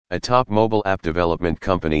a top mobile app development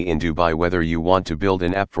company in Dubai. Whether you want to build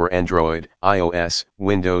an app for Android, iOS,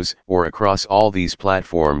 Windows, or across all these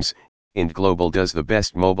platforms, Int Global does the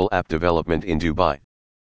best mobile app development in Dubai.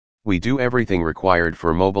 We do everything required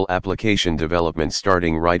for mobile application development,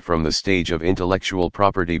 starting right from the stage of intellectual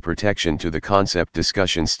property protection to the concept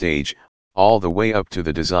discussion stage, all the way up to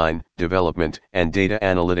the design, development, and data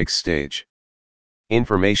analytics stage.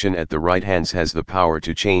 Information at the right hands has the power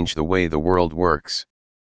to change the way the world works.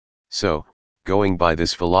 So, going by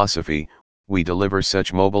this philosophy, we deliver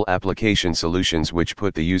such mobile application solutions which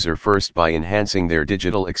put the user first by enhancing their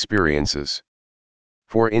digital experiences.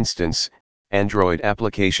 For instance, Android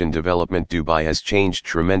application development Dubai has changed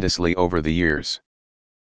tremendously over the years.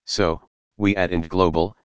 So, we at Int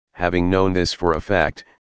Global, having known this for a fact,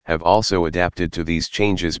 have also adapted to these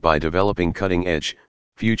changes by developing cutting-edge,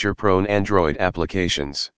 future-prone Android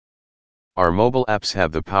applications. Our mobile apps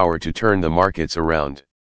have the power to turn the markets around.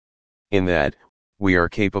 In that, we are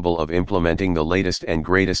capable of implementing the latest and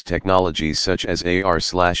greatest technologies such as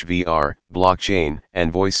AR/VR, blockchain,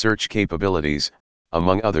 and voice search capabilities,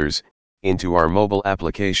 among others, into our mobile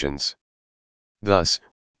applications. Thus,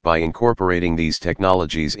 by incorporating these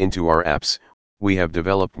technologies into our apps, we have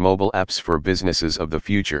developed mobile apps for businesses of the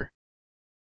future.